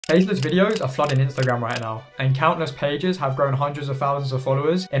Faceless videos are flooding Instagram right now, and countless pages have grown hundreds of thousands of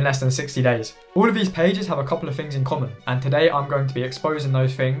followers in less than 60 days. All of these pages have a couple of things in common, and today I'm going to be exposing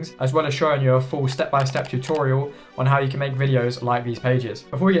those things, as well as showing you a full step-by-step tutorial on how you can make videos like these pages.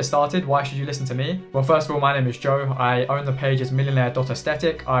 Before we get started, why should you listen to me? Well, first of all, my name is Joe. I own the pages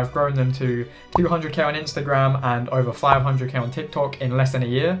Millionaire.Aesthetic. I've grown them to 200k on Instagram and over 500k on TikTok in less than a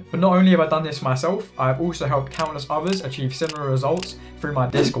year. But not only have I done this myself, I've also helped countless others achieve similar results through my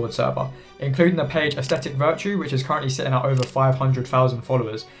Discord server, including the page Aesthetic Virtue, which is currently sitting at over 500,000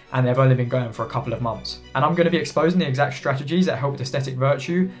 followers, and they've only been going for a couple of months. And I'm going to be exposing the exact strategies that helped Aesthetic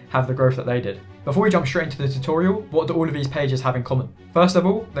Virtue have the growth that they did. Before we jump straight into the tutorial, what do all of these pages have in common? First of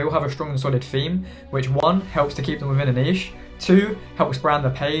all, they all have a strong and solid theme, which 1, helps to keep them within a niche, 2, helps brand the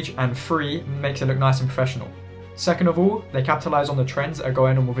page, and 3, makes it look nice and professional. Second of all, they capitalize on the trends that are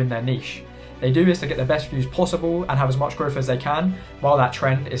going on within their niche. They do this to get the best views possible and have as much growth as they can, while that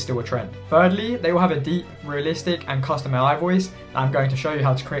trend is still a trend. Thirdly, they will have a deep, realistic and custom AI voice that I'm going to show you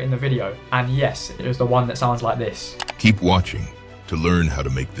how to create in the video. And yes, it is the one that sounds like this. Keep watching to learn how to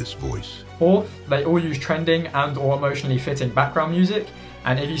make this voice. Fourth, they all use trending and or emotionally fitting background music.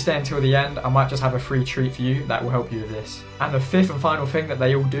 And if you stay until the end, I might just have a free treat for you that will help you with this. And the fifth and final thing that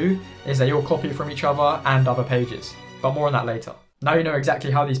they all do is they all copy from each other and other pages. But more on that later. Now you know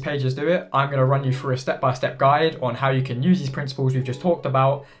exactly how these pages do it, I'm going to run you through a step-by-step guide on how you can use these principles we've just talked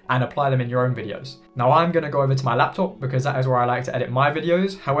about and apply them in your own videos. Now I'm going to go over to my laptop because that is where I like to edit my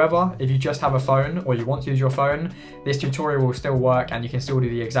videos. However, if you just have a phone or you want to use your phone, this tutorial will still work and you can still do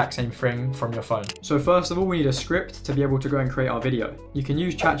the exact same thing from your phone. So first of all, we need a script to be able to go and create our video. You can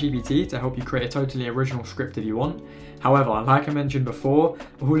use ChatGPT to help you create a totally original script if you want. However, like I mentioned before,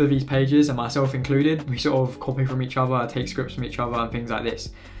 all of these pages, and myself included, we sort of copy from each other, take scripts from each other and things like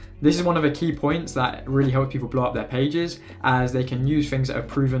this. This is one of the key points that really helps people blow up their pages, as they can use things that have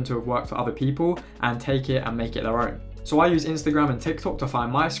proven to have worked for other people and take it and make it their own. So I use Instagram and TikTok to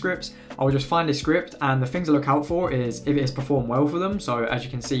find my scripts. I'll just find a script, and the things I look out for is if it has performed well for them. So as you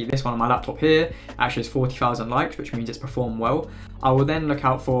can see, this one on my laptop here actually has 40,000 likes, which means it's performed well. I will then look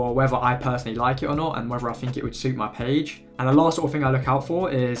out for whether I personally like it or not and whether I think it would suit my page. And the last sort of thing I look out for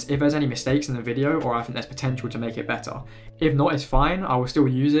is if there's any mistakes in the video or I think there's potential to make it better. If not, it's fine. I will still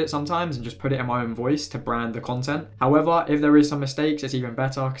use it sometimes and just put it in my own voice to brand the content. However, if there is some mistakes, it's even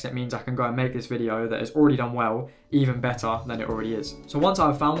better because it means I can go and make this video that has already done well even better than it already is. So once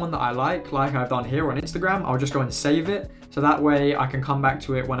I've found one that I like I've done here on Instagram, I'll just go and save it. So that way I can come back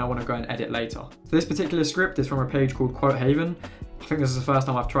to it when I want to go and edit later. So this particular script is from a page called Quote Haven. I think this is the first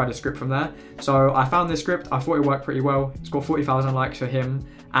time I've tried a script from there. So I found this script, I thought it worked pretty well. It's got 40,000 likes for him.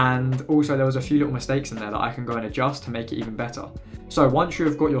 And also there was a few little mistakes in there that I can go and adjust to make it even better. So once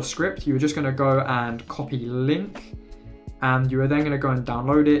you've got your script, you're just gonna go and copy link. And you are then going to go and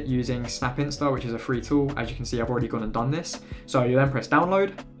download it using Snap Insta, which is a free tool. As you can see, I've already gone and done this. So you then press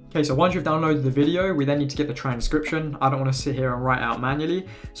download. Okay, so once you've downloaded the video, we then need to get the transcription. I don't want to sit here and write out manually.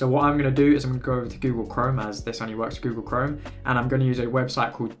 So what I'm going to do is I'm going to go over to Google Chrome, as this only works with Google Chrome, and I'm going to use a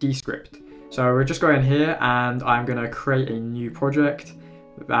website called Descript. So we're just going here and I'm going to create a new project,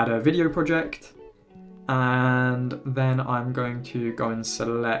 add a video project. And then I'm going to go and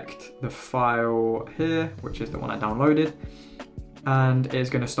select the file here, which is the one I downloaded, and it's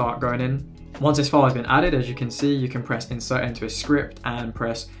going to start going in. Once this file has been added, as you can see, you can press insert into a script and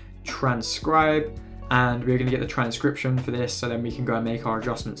press transcribe, and we're going to get the transcription for this, so then we can go and make our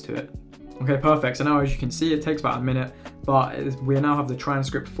adjustments to it. Okay, perfect. So now as you can see, it takes about a minute, but we now have the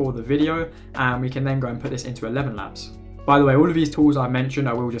transcript for the video, and we can then go and put this into 11 Labs. By the way, all of these tools I mentioned,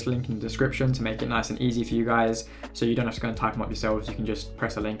 I will just link in the description to make it nice and easy for you guys, so you don't have to go and type them up yourselves. You can just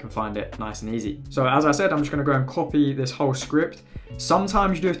press a link and find it nice and easy. So as I said, I'm just going to go and copy this whole script.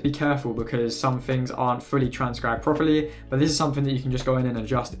 Sometimes you do have to be careful because some things aren't fully transcribed properly, but this is something that you can just go in and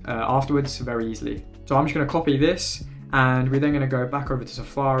adjust afterwards very easily. So I'm just going to copy this, and we're then going to go back over to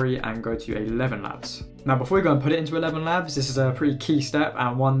Safari and go to 11 Labs. Now before we go and put it into 11 Labs, this is a pretty key step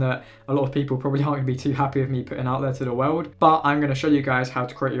and one that a lot of people probably aren't going to be too happy with me putting out there to the world, but I'm going to show you guys how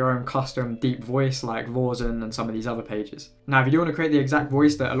to create your own custom deep voice like Vawzen and some of these other pages. Now if you do want to create the exact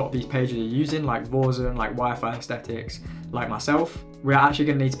voice that a lot of these pages are using, like Vawzen, like Wifi Aesthetics, like myself, we're actually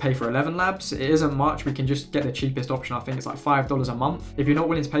going to need to pay for 11 Labs. It isn't much, we can just get the cheapest option. I think it's like $5 a month. If you're not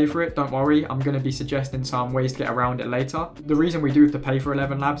willing to pay for it, don't worry, I'm going to be suggesting some ways to get around it later. The reason we do have to pay for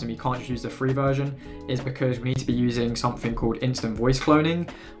 11 Labs and we can't just use the free version is because we need to be using something called instant voice cloning,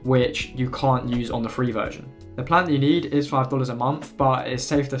 which you can't use on the free version. The plan that you need is $5 a month, but it's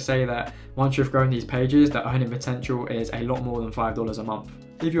safe to say that once you've grown these pages, the earning potential is a lot more than $5 a month.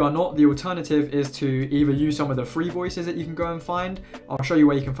 If you are not, the alternative is to either use some of the free voices that you can go and find. I'll show you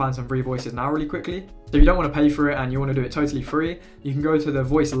where you can find some free voices now really quickly. So if you don't want to pay for it and you want to do it totally free, you can go to the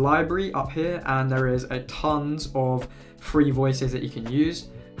voice library up here, and there is tons of free voices that you can use.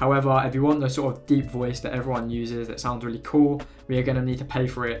 However, if you want the sort of deep voice that everyone uses that sounds really cool, we are going to need to pay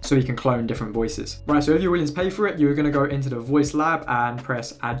for it so you can clone different voices. Right, so if you're willing to pay for it, you're going to go into the voice lab and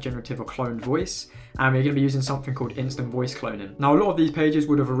press add generative or cloned voice. And we're going to be using something called instant voice cloning. Now, a lot of these pages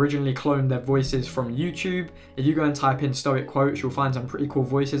would have originally cloned their voices from YouTube. If you go and type in stoic quotes, you'll find some pretty cool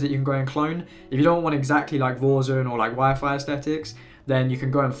voices that you can go and clone. If you don't want exactly like Vawzen or like Wi-Fi Aesthetics, then you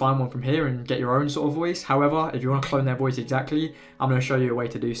can go and find one from here and get your own sort of voice. However, if you want to clone their voice exactly, I'm going to show you a way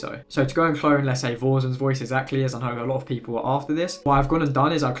to do so. So to go and clone, let's say Vawzen's voice exactly, as I know a lot of people are after this, what I've gone and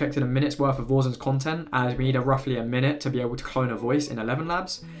done is I've collected a minute's worth of Vawzen's content, as we need roughly a minute to be able to clone a voice in 11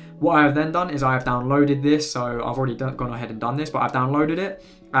 labs. What I have then done is I have downloaded this, so I've already gone ahead and done this, but I've downloaded it,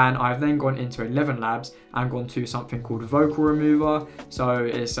 and I've then gone into 11 labs and gone to something called Vocal Remover. So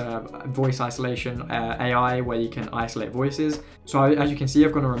it's a voice isolation AI where you can isolate voices. So as you can see,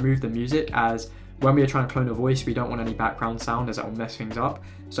 I've gone to remove the music, as when we are trying to clone a voice, we don't want any background sound, as that will mess things up.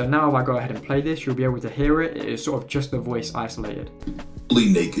 So now if I go ahead and play this, you'll be able to hear it. It is sort of just the voice isolated. Fully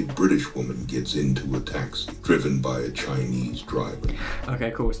naked British woman gets into a taxi driven by a Chinese driver.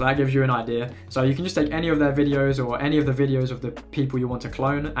 Okay, cool. So that gives you an idea. So you can just take any of their videos or any of the videos of the people you want to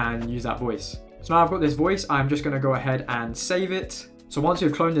clone and use that voice. So now I've got this voice, I'm just going to go ahead and save it. So once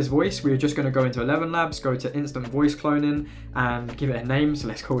you've cloned this voice, we're just going to go into 11 labs, go to instant voice cloning and give it a name. So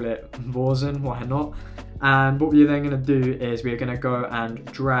let's call it Vawzen, why not? And what we're then going to do is we're going to go and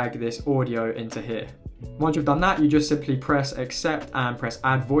drag this audio into here. Once you've done that, you just simply press accept and press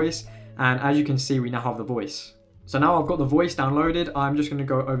add voice. And as you can see, we now have the voice. So now I've got the voice downloaded, I'm just going to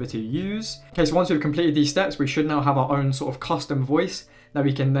go over to use. Okay, so once we've completed these steps, we should now have our own sort of custom voice that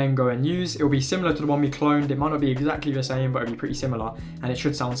we can then go and use. It'll be similar to the one we cloned. It might not be exactly the same, but it'll be pretty similar. And it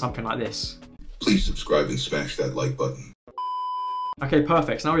should sound something like this. Please subscribe and smash that like button. Okay,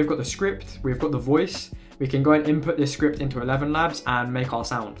 perfect. So now we've got the script, we've got the voice. We can go and input this script into 11 labs and make our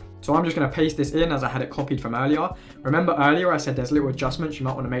sound. So I'm just going to paste this in as I had it copied from earlier. Remember earlier I said there's little adjustments you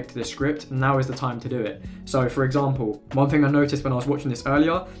might want to make to the script. Now is the time to do it. So for example, one thing I noticed when I was watching this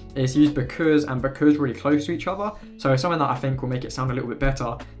earlier is use because and because really close to each other. So something that I think will make it sound a little bit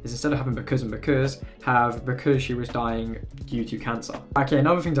better is instead of having because and because, have because she was dying due to cancer. Okay,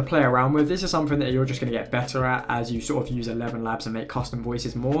 another thing to play around with. This is something that you're just going to get better at as you sort of use 11 labs and make custom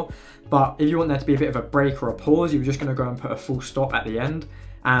voices more. But if you want there to be a bit of a break or a pause, you're just going to go and put a full stop at the end.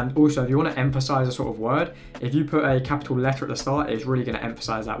 And also, if you want to emphasize a sort of word, if you put a capital letter at the start, it's really going to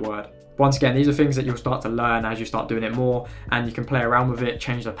emphasize that word. Once again, these are things that you'll start to learn as you start doing it more, and you can play around with it,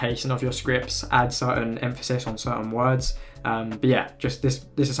 change the pacing of your scripts, add certain emphasis on certain words. But yeah, just this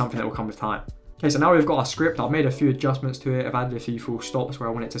is something that will come with time. Okay, so now we've got our script. I've made a few adjustments to it. I've added a few full stops where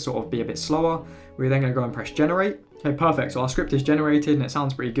I want it to sort of be a bit slower. We're then going to go and press generate. Okay, perfect. So our script is generated and it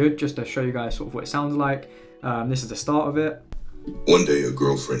sounds pretty good. Just to show you guys sort of what it sounds like. This is the start of it. One day, a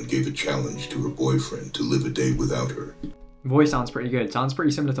girlfriend gave a challenge to her boyfriend to live a day without her. Voice sounds pretty good. Sounds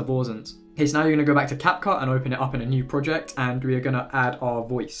pretty similar to Vawzen's. Okay, so now you're going to go back to CapCut and open it up in a new project, and we are going to add our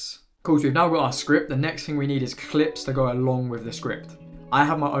voice. Cool, so we've now got our script. The next thing we need is clips to go along with the script. I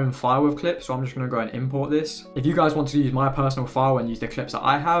have my own file with clips, so I'm just going to go and import this. If you guys want to use my personal file and use the clips that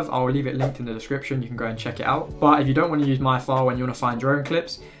I have, I'll leave it linked in the description. You can go and check it out. But if you don't want to use my file and you want to find your own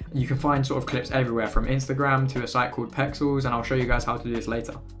clips, you can find sort of clips everywhere from Instagram to a site called Captions, and I'll show you guys how to do this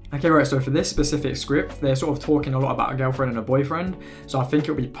later. Okay, right, so for this specific script, they're sort of talking a lot about a girlfriend and a boyfriend, so I think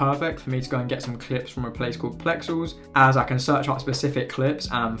it'll be perfect for me to go and get some clips from a place called Plexels, as I can search up specific clips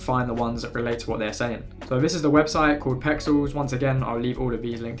and find the ones that relate to what they're saying. So this is the website called Plexels. Once again, I'll leave all of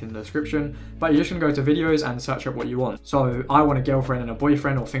these linked in the description, but you're just gonna go to videos and search up what you want. So I want a girlfriend and a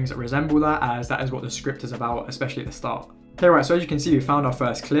boyfriend, or things that resemble that, as that is what the script is about, especially at the start. Okay, right, so as you can see, we found our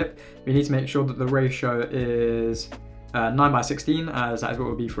first clip. We need to make sure that the ratio is 9:16, as that is what it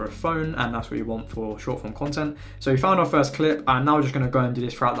would be for a phone, and that's what you want for short form content. So we found our first clip, and now we're just going to go and do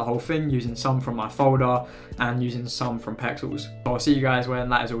this throughout the whole thing, using some from my folder and using some from Pexels. I'll see you guys when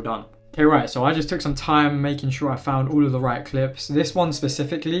that is all done. Okay, right, so I just took some time making sure I found all of the right clips. This one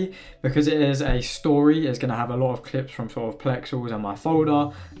specifically, because it is a story, is going to have a lot of clips from sort of Plexels and my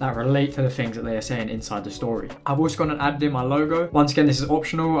folder that relate to the things that they are saying inside the story. I've also gone and added in my logo. Once again, this is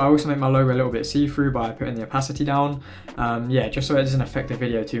optional. I also make my logo a little bit see-through by putting the opacity down. Yeah, just so it doesn't affect the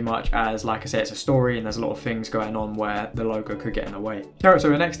video too much, as like I say, it's a story and there's a lot of things going on where the logo could get in the way. Okay, so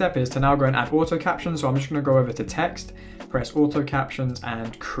the next step is to now go and add auto captions. So I'm just going to go over to text, press auto captions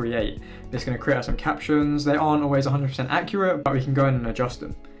and create. It's going to create us some captions. They aren't always 100% accurate, but we can go in and adjust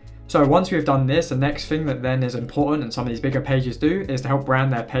them. So once we've done this, the next thing that then is important, and some of these bigger pages do, is to help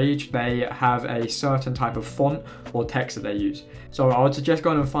brand their page. They have a certain type of font or text that they use. So I would suggest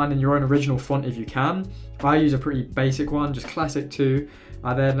going and finding your own original font if you can. I use a pretty basic one, just classic 2.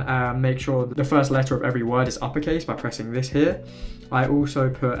 I then make sure that the first letter of every word is uppercase by pressing this here. I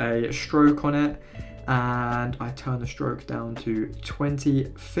also put a stroke on it, and I turn the stroke down to 20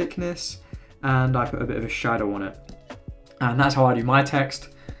 thickness, and I put a bit of a shadow on it. And that's how I do my text.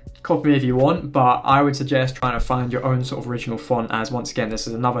 Copy me if you want, but I would suggest trying to find your own sort of original font, as once again, this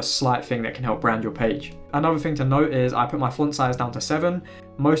is another slight thing that can help brand your page. Another thing to note is I put my font size down to 7.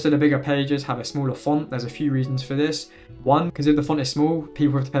 Most of the bigger pages have a smaller font. There's a few reasons for this. 1, because if the font is small,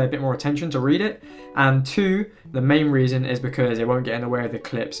 people have to pay a bit more attention to read it. And 2, the main reason is because it won't get in the way of the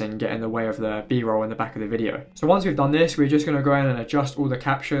clips and get in the way of the B-roll in the back of the video. So once we've done this, we're just going to go in and adjust all the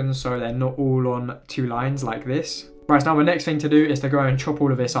captions so they're not all on 2 lines like this. Right, now the next thing to do is to go and chop all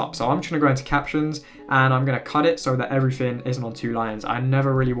of this up. So I'm just going to go into captions and I'm going to cut it so that everything isn't on 2 lines. I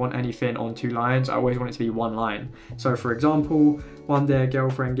never really want anything on 2 lines. I always want it to be 1 line. So for example, one day a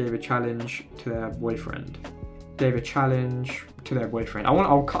girlfriend gave a challenge to their boyfriend. Gave a challenge to their boyfriend.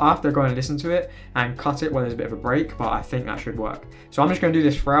 I'll have to go and listen to it and cut it where there's a bit of a break, but I think that should work. So I'm just going to do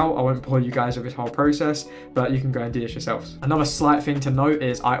this throughout. I won't bore you guys with this whole process, but you can go and do this yourselves. Another slight thing to note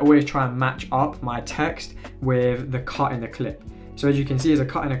is I always try and match up my text with the cut in the clip. So as you can see, there's a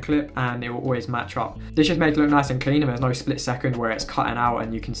cut in a clip and it will always match up. This just makes it look nice and clean, and there's no split second where it's cutting out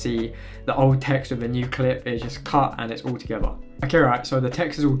and you can see the old text with the new clip is just cut and it's all together. Okay, right, so the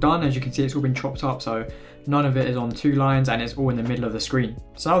text is all done. As you can see, it's all been chopped up, so none of it is on 2 lines and it's all in the middle of the screen.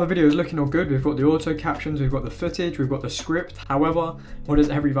 So now the video is looking all good. We've got the auto captions, we've got the footage, we've got the script. However, what does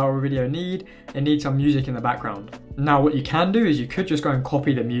every viral video need? It needs some music in the background. Now what you can do is you could just go and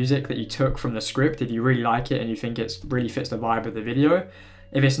copy the music that you took from the script if you really like it and you think it really fits the vibe of the video.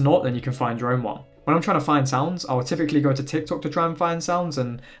 If it's not, then you can find your own one. When I'm trying to find sounds, I'll typically go to TikTok to try and find sounds,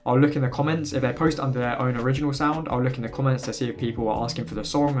 and I'll look in the comments. If they post under their own original sound, I'll look in the comments to see if people are asking for the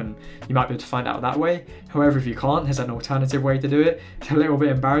song, and you might be able to find out that way. However, if you can't, there's an alternative way to do it. It's a little bit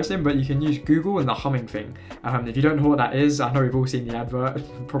embarrassing, but you can use Google and the humming thing. If you don't know what that is, I know we've all seen the advert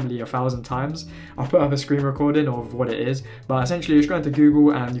probably 1,000 times. I'll put up a screen recording of what it is, but essentially you just go into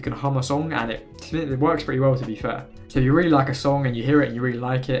Google and you can hum a song, and it works pretty well, to be fair. So if you really like a song and you hear it and you really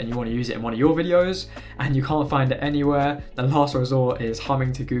like it and you want to use it in one of your videos and you can't find it anywhere, the last resort is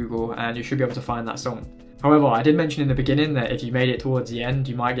humming to Google and you should be able to find that song. However, I did mention in the beginning that if you made it towards the end,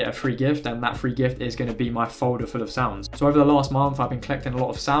 you might get a free gift, and that free gift is going to be my folder full of sounds. So over the last month, I've been collecting a lot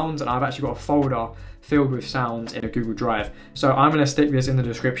of sounds, and I've actually got a folder filled with sounds in a Google Drive. So I'm going to stick this in the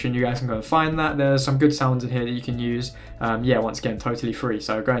description. You guys can go and find that. There's some good sounds in here that you can use. Yeah, once again, totally free.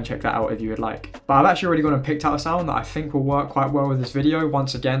 So go and check that out if you would like. But I've actually already gone and picked out a sound that I think will work quite well with this video.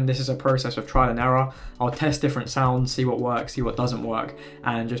 Once again, this is a process of trial and error. I'll test different sounds, see what works, see what doesn't work,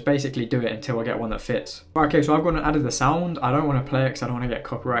 and just basically do it until I get one that fits. Okay, so I've gone and added the sound. I don't want to play it because I don't want to get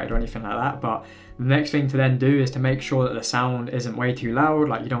copyrighted or anything like that, but the next thing to then do is to make sure that the sound isn't way too loud.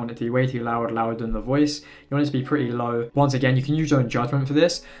 Like, you don't want it to be way too loud, louder than the voice. You want it to be pretty low. Once again, you can use your own judgment for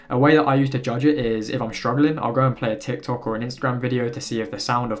this. A way that I use to judge it is if I'm struggling, I'll go and play a TikTok or an Instagram video to see if the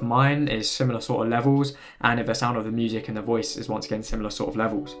sound of mine is similar sort of levels, and if the sound of the music and the voice is once again similar sort of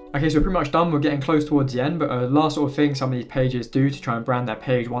levels. Okay, so we're pretty much done. We're getting close towards the end, but a last sort of thing some of these pages do to try and brand their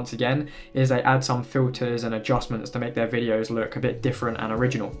page once again is they add some filters and adjustments to make their videos look a bit different and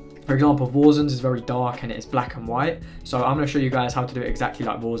original. For example, Vawzen's is very dark and it is black and white, so I'm going to show you guys how to do it exactly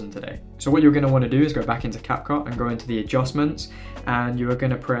like Vawzen today. So what you're going to want to do is go back into CapCut and go into the adjustments, and you are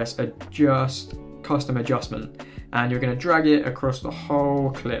going to press adjust, custom adjustment, and you're going to drag it across the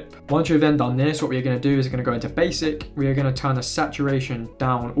whole clip. Once you've then done this, what we're going to do is we're going to go into basic. We are going to turn the saturation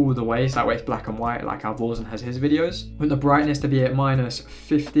down all the way, so that way it's black and white like how Vawzen has his videos. Put the brightness to be at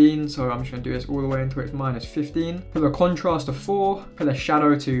 -15, so I'm just going to do this all the way until it's -15. Put the contrast to 4, put the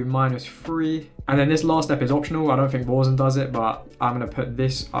shadow to -3. And then this last step is optional. I don't think Vawzen does it, but I'm going to put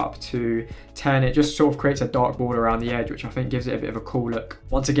this up to 10. It just sort of creates a dark border around the edge, which I think gives it a bit of a cool look.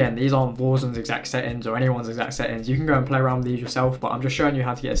 Once again, these aren't Vawzen's exact settings or anyone's exact settings. settings. You can go and play around with these yourself, but I'm just showing you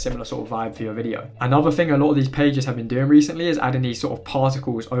how to get a similar sort of vibe for your video. Another thing a lot of these pages have been doing recently is adding these sort of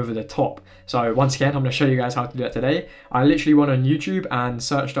particles over the top. So once again, I'm going to show you guys how to do that today. I literally went on YouTube and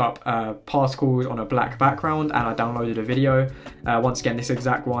searched up particles on a black background, and I downloaded a video. Once again, this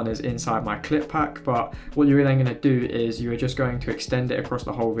exact one is inside my clip pack, but what you're then going to do is you're just going to extend it across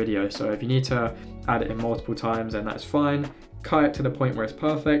the whole video. So if you need to add it in multiple times, then that's fine. Cut it to the point where it's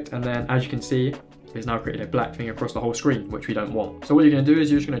perfect, and then as you can see, it's now created a black thing across the whole screen, which we don't want. So what you're going to do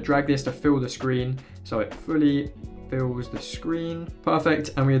is you're just going to drag this to fill the screen so it fully fills the screen.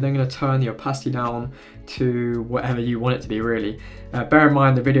 Perfect. And we're then going to turn the opacity down to whatever you want it to be, really. Bear in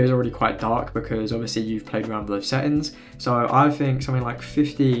mind the video is already quite dark because obviously you've played around with those settings. So I think something like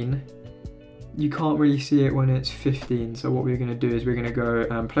 15. You can't really see it when it's 15, so what we're going to do is we're going to go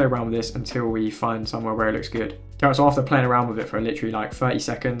and play around with this until we find somewhere where it looks good. Okay, so after playing around with it for literally like 30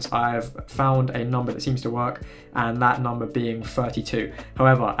 seconds, I've found a number that seems to work, and that number being 32.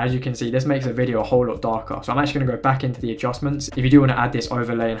 However, as you can see, this makes the video a whole lot darker. So I'm actually going to go back into the adjustments. If you do want to add this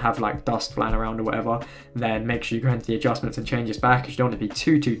overlay and have like dust flying around or whatever, then make sure you go into the adjustments and change this back, because you don't want it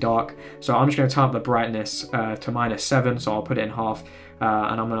to be too dark. So I'm just going to turn up the brightness to -7, so I'll put it in half.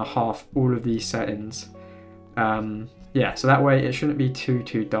 And I'm going to half all of these settings. Yeah, so that way it shouldn't be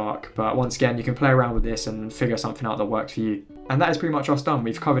too dark. But once again, you can play around with this and figure something out that works for you. And that is pretty much us done.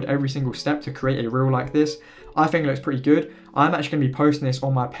 We've covered every single step to create a reel like this. I think it looks pretty good. I'm actually going to be posting this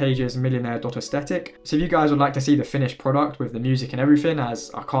on my pages millionaire.aesthetic. So if you guys would like to see the finished product with the music and everything, as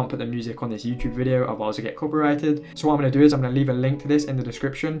I can't put the music on this YouTube video, otherwise I get copyrighted. So what I'm going to do is I'm going to leave a link to this in the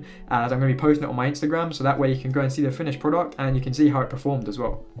description, as I'm going to be posting it on my Instagram, so that way you can go and see the finished product and you can see how it performed as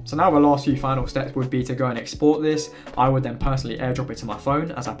well. So now the last few final steps would be to go and export this. I would then personally airdrop it to my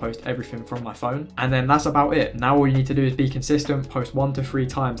phone, as I post everything from my phone. And then that's about it. Now all you need to do is be consistent, post 1 to 3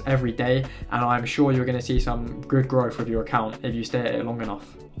 times every day, and I'm sure you're going to see some good growth with your account if you stay at it long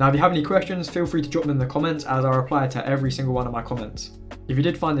enough. Now if you have any questions, feel free to drop them in the comments, as I reply to every single one of my comments. If you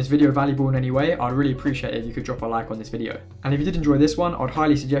did find this video valuable in any way, I'd really appreciate it if you could drop a like on this video. And if you did enjoy this one, I'd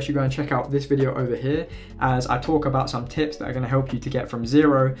highly suggest you go and check out this video over here, as I talk about some tips that are going to help you to get from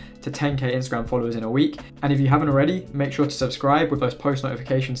 0 to 10k Instagram followers in a week. And if you haven't already, make sure to subscribe with those post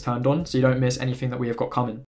notifications turned on so you don't miss anything that we have got coming.